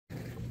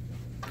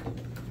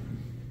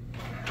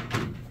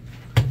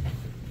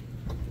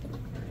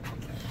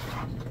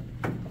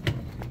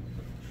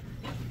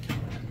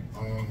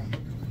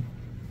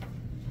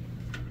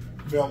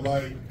Felt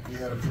like we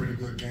had a pretty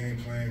good game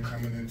plan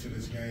coming into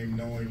this game,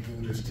 knowing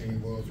who this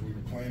team was we were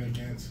playing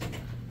against.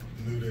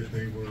 Knew that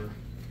they were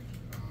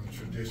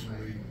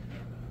traditionally,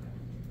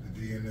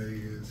 the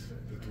DNA is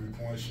the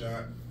three-point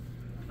shot,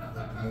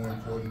 but the more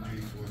important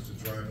piece was the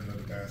driving of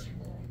the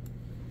basketball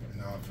and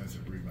the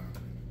offensive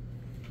rebounding.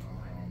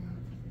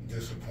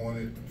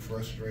 Disappointed,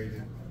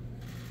 frustrated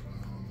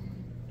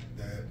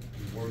that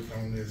we worked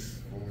on this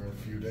for a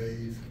few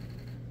days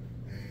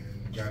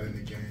and got in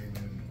the game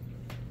and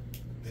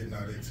did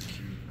not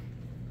execute.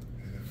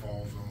 And it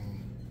falls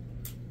on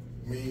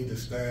me, the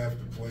staff,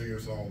 the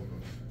players, all of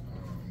us.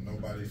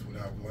 Nobody's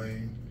without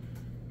blame.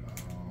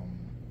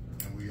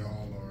 And we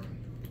all are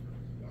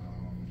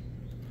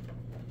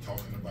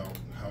talking about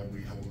how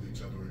we hold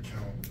each other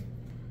accountable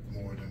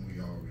more than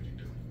we already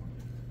do.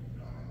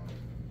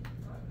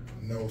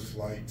 No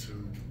slight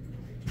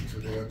to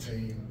their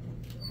team,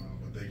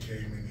 but they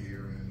came in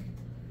here and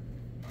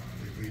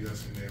they beat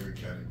us in every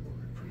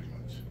category, pretty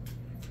much.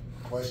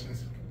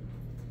 Questions?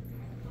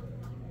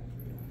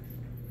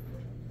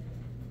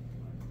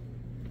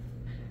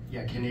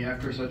 Yeah, Kenny,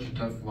 after such a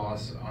tough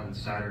loss on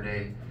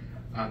Saturday,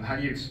 how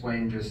do you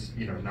explain just,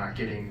 not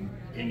getting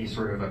any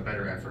sort of a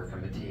better effort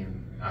from the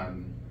team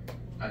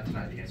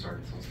tonight against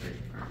Arkansas State?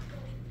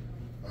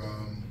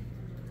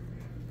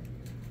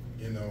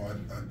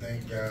 I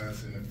think,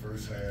 guys, in the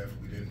first half,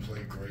 we didn't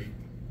play great,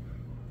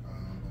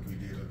 but we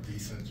did a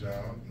decent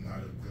job, not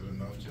a good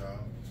enough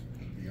job,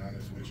 to be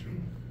honest with you.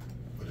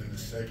 But in the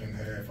second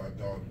half, I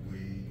thought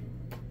we,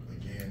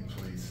 again,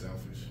 played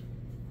selfish,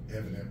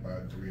 evident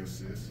by 3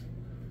 assists.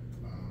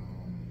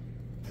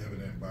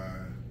 Evident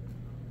by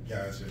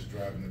guys just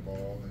driving the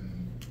ball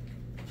and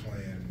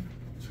playing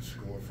to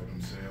score for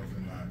themselves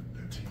and not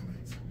their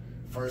teammates.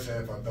 First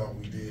half, I thought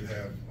we did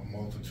have a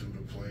multitude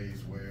of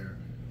plays where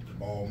the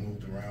ball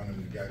moved around and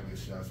we got good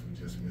shots,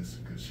 we just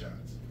missed good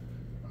shots.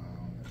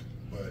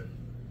 But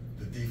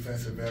the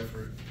defensive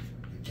effort,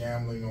 the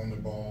gambling on the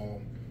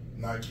ball,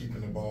 not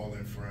keeping the ball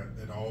in front,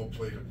 it all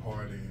played a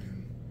part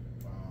in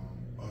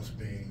us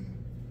being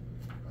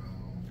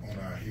on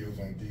our heels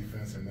on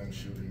defense and them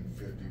shooting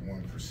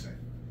 51%.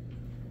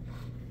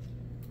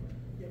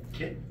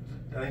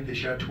 I think they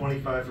shot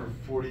 25 for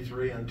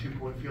 43 on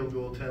 2-point field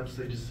goal attempts.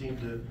 They just seemed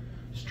to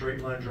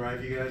straight line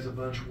drive you guys a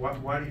bunch.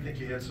 Why do you think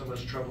you had so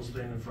much trouble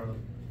staying in front of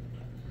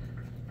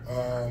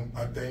them?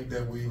 I think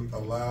that we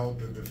allowed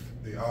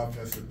the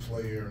offensive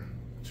player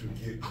to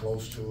get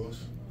close to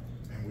us,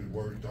 and we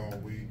worked all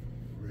week,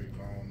 Rick,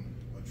 on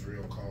a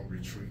drill called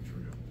retreat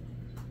drill,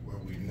 where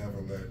we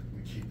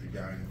keep the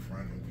guy in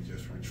front and we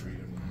just retreat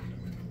him and meet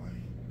him in the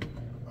lane.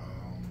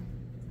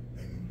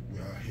 And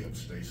our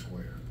hips stay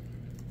square.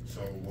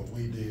 So what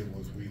we did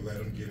was we let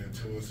them get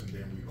into us and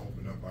then we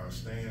opened up our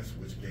stance,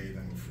 which gave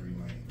them a free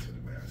lane to the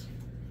basket.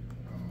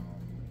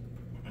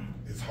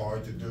 It's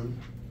hard to do,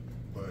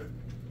 but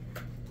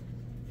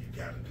you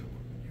gotta do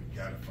it. You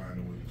gotta find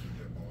a way to keep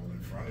that ball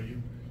in front of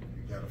you.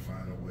 You gotta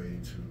find a way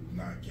to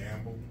not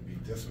gamble, be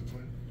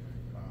disciplined.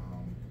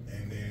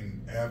 And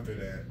then after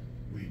that,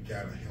 we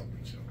gotta help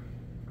each other.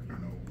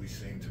 We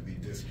seem to be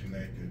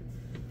disconnected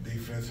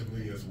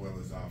defensively as well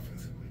as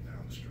offensively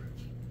down the stretch.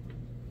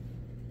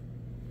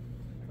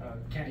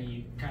 Kenny,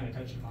 you kind of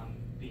touched upon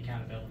the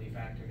accountability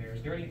factor there.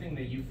 Is there anything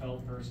that you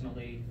felt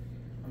personally,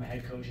 from a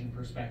head coaching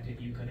perspective,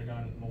 you could have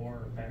done more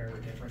or better or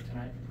different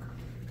tonight?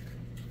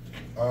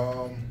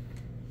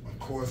 Of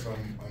course,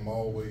 I'm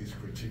always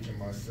critiquing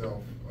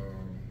myself,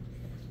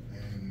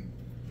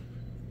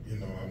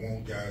 and I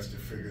want guys to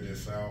figure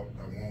this out.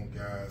 I want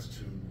guys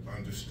to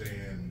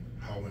understand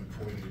how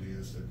important it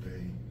is that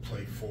they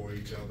play for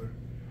each other,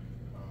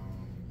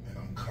 and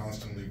I'm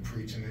constantly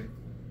preaching it.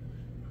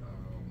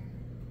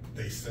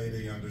 They say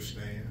they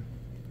understand,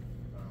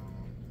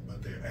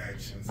 but their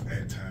actions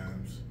at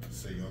times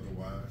say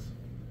otherwise.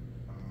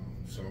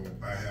 So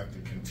I have to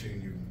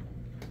continue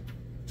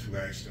to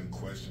ask them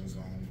questions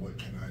on what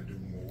can I do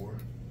more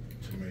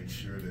to make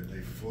sure that they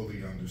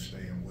fully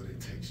understand what it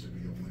takes to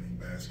be a winning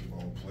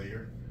basketball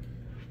player,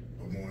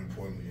 but more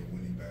importantly, a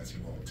winning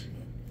basketball team.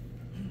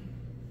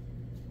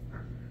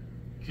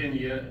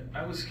 Kenny,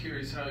 I was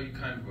curious how you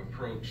kind of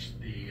approached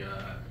the,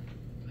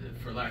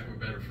 for lack of a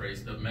better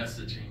phrase, the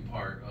messaging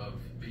part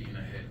of being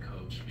a head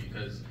coach,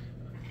 because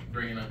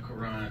bringing up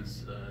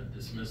Koron's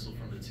dismissal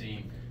from the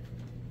team,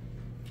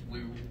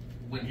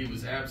 when he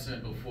was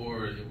absent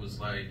before, it was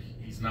like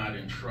he's not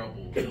in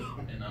trouble,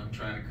 and I'm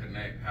trying to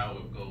connect how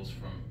it goes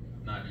from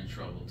not in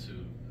trouble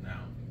to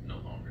now no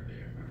longer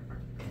there.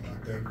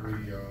 I think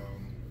we,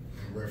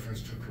 in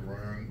reference to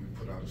Koron, we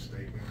put out a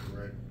statement,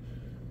 correct?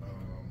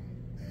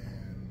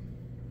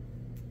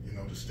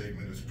 The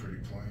statement is pretty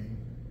plain.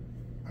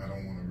 I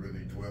don't want to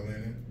really dwell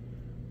in it.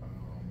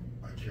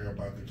 I care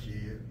about the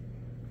kid,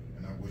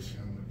 and I wish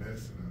him the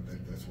best, and I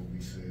think that's what we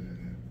said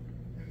in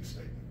the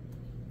statement.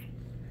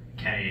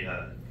 Kenny,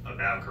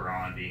 about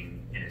Koron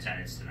being in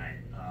attendance tonight,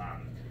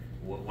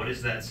 What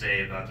does that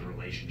say about the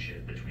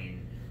relationship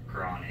between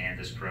Koron and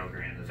this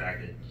program? The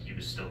fact that he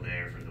was still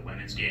there for the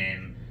women's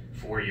game,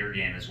 for your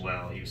game as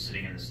well. He was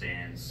sitting in the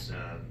stands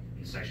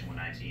in Section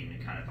 119.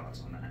 Any kind of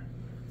thoughts on that?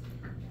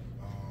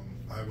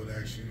 I would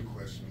ask you the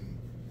question,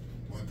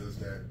 what does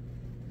that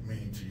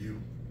mean to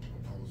you,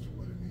 opposed to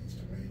what it means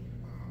to me?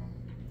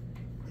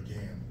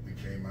 Again, we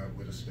came out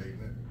with a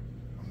statement.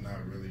 I'm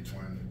not really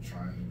trying to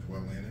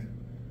dwell in it.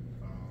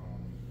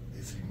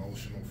 It's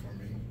emotional for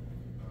me,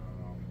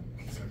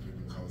 simply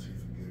because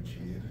he's a good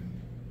kid,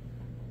 and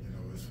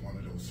it's one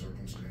of those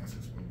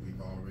circumstances, but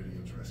we've already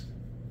addressed it.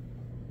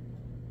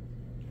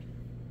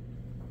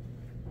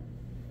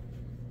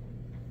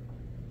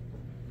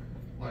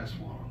 Last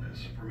one on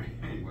this for me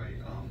anyway.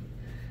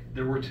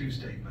 There were two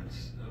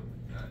statements.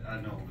 I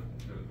know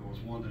that there was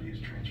one that he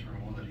was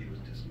transferring, one that he was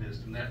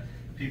dismissed, and that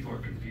people are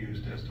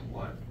confused as to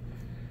what,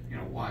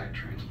 why it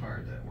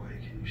transpired that way.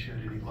 Can you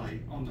shed any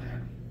light on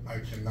that? I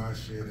cannot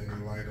shed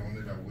any light on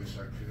it. I wish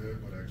I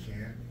could, but I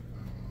can't.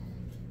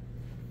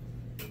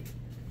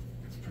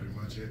 That's pretty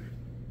much it.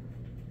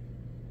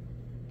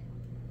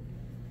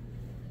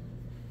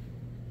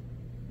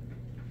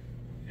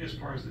 As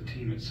far as the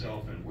team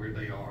itself and where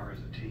they are as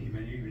a team,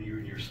 and even you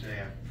and your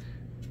staff,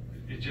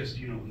 it just,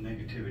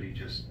 negativity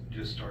just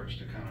starts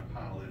to kind of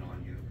pile in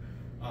on you.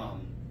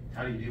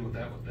 How do you deal with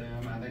that with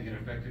them? I think it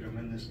affected them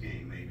in this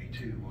game maybe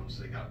too, once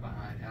they got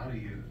behind.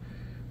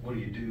 What do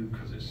you do?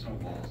 Because it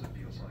snowballs, it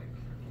feels like.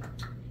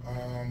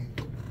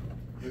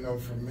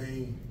 For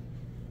me,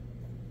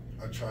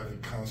 I try to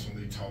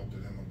constantly talk to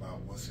them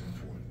about what's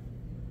important.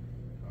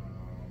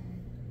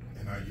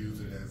 And I use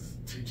it as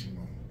teaching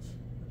moments.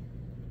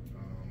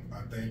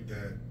 I think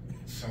that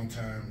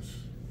sometimes,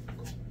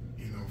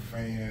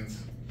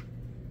 fans,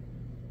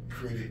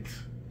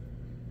 critics,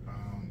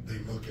 they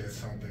look at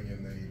something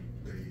and they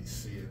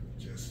see it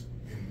just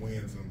in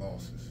wins and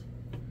losses,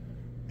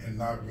 and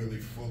not really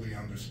fully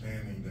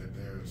understanding that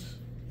there's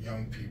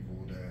young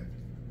people that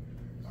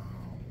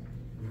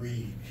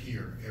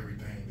hear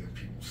everything that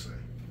people say,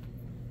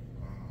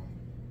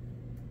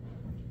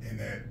 and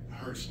that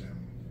hurts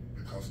them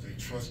because they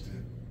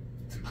trusted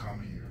to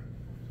come here.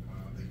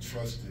 They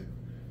trusted,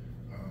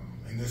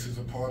 and this is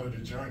a part of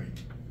the journey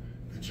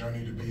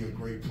to be a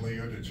great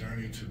player, the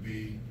journey to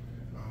be,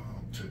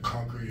 to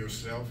conquer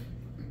yourself,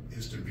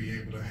 is to be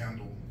able to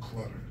handle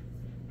clutter,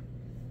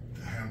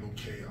 to handle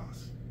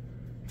chaos,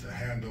 to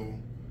handle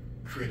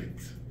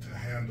critics, to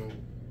handle,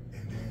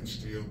 and then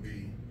still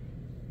be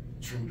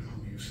true to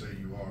who you say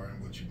you are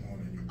and what you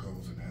want and your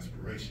goals and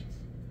aspirations.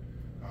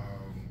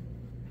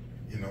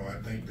 I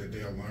think that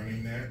they're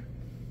learning that.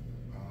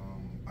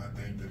 I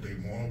think that they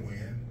want to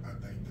win. I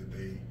think that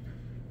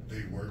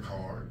they work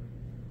hard,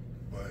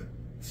 but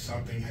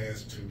something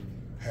has to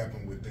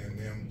happen within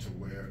them to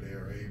where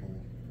they're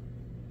able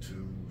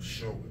to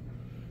show it.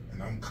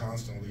 And I'm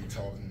constantly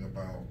talking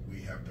about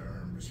we have to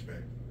earn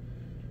respect,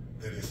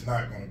 that it's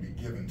not going to be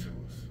given to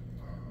us.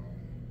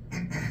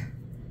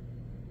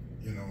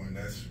 And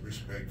that's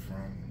respect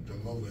from the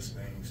lowest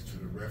things to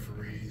the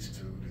referees,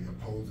 to the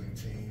opposing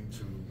team,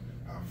 to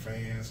our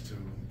fans, to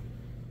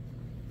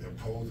the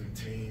opposing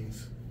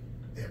teams,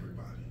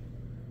 everybody.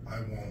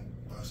 I want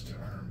us to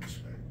earn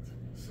respect.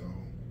 So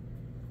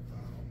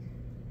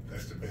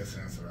that's the best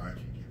answer I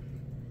can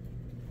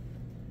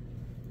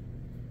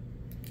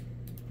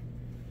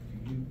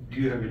give you.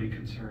 Do you have any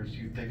concerns? Do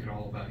you think at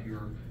all about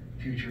your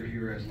future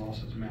here as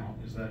losses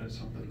mount? Is that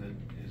something that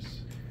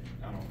is,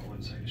 I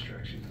wouldn't say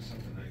distraction, is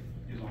something that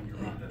is on your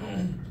mind at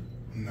all?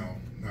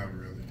 No, not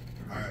really.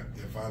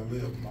 If I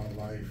live my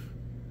life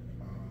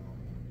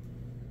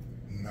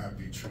not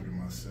be true to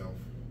myself,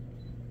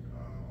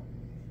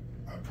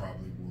 I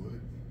probably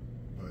would,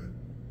 but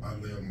I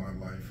live my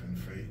life in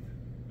faith.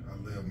 I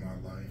live my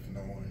life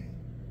knowing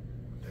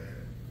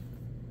that,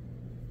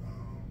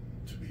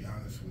 to be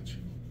honest with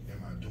you,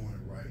 am I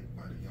doing right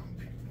by the young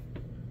people?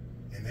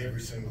 And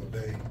every single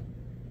day,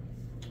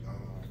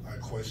 I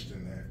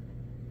question that.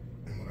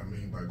 And what I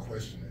mean by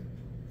question it,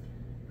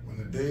 when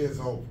the day is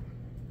over,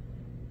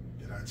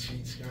 did I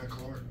cheat Sky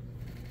Clark?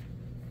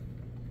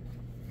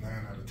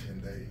 9 out of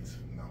 10 days,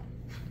 no.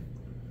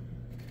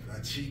 Did I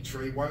cheat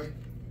Trey White?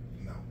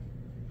 No.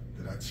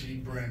 Did I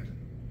cheat Brandon?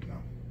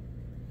 No.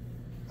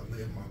 I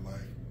live my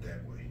life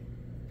that way,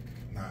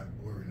 not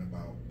worrying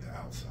about the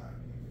outside.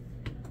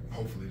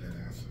 Hopefully that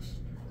answers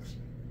the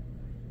question.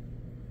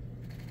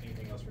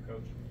 Anything else for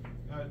Coach?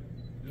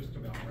 Just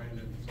about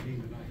Brandon's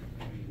team tonight.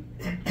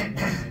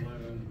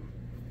 1-11,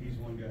 he's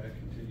one guy that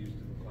continues to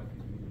look like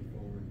he's moving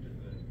forward,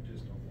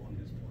 just on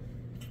his play.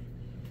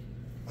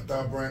 I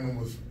thought Brandon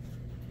was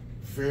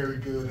very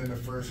good in the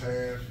first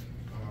half.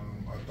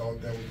 I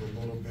thought that was a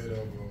little bit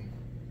of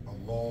a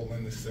lull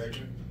in the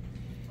second.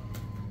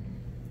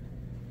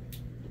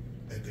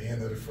 At the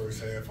end of the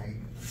first half,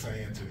 I'm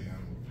saying to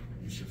him,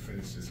 you should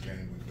finish this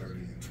game with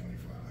 30 and 25.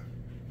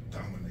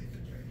 Dominate the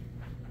game.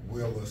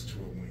 Will us to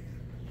a win.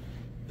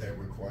 That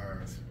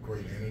requires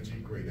great energy,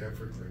 great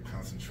effort, great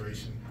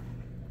concentration,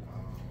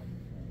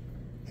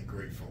 and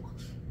great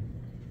focus.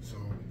 So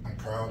I'm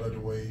proud of the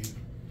way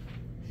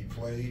he played.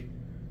 played,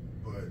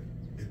 but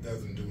it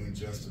doesn't do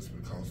injustice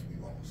because we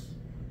lost.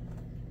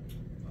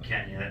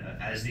 Kenya,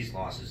 as these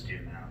losses do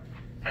now,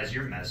 has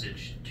your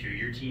message to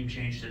your team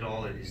changed at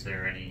all? Is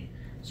there any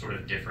sort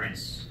of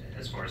difference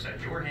as far as how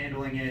you're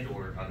handling it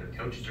or other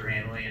coaches are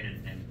handling it?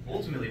 And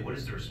ultimately, what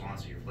is the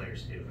response of your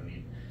players to? I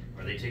mean,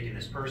 are they taking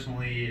this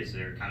personally? Is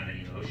there kind of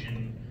any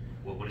emotion?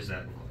 What does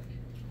that look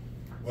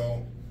like?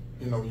 Well,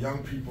 you know,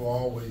 young people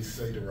always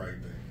say the right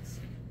things.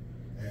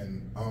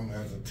 And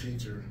as a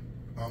teacher,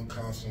 I'm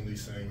constantly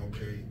saying,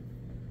 okay,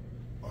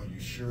 are you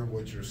sure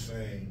what you're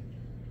saying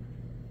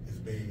is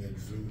being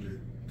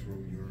exuded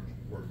through your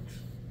works?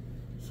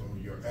 So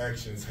your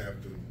actions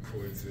have to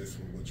coexist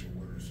with what your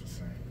words are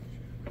saying.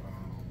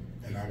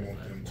 And I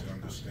want them to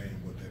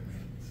understand what that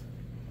means.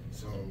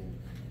 So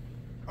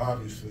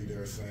obviously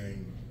they're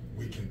saying,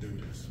 we can do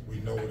this.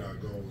 We know what our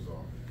goals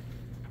are.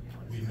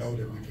 We know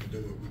that we can do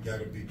it. We got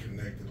to be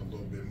connected a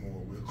little bit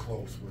more. We're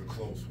close, we're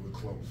close, we're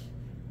close.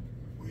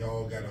 We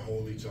all got to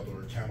hold each other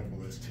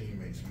accountable as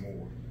teammates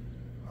more.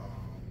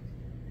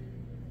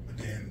 But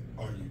then,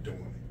 are you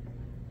doing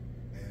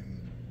it? And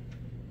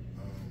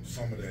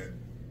some of that,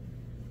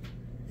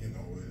 you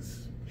know,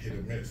 is hit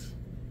or miss,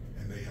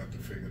 and they have to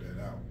figure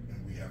that out,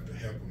 and we have to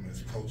help them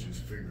as coaches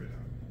figure it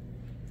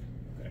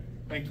out. Okay.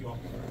 Thank you all.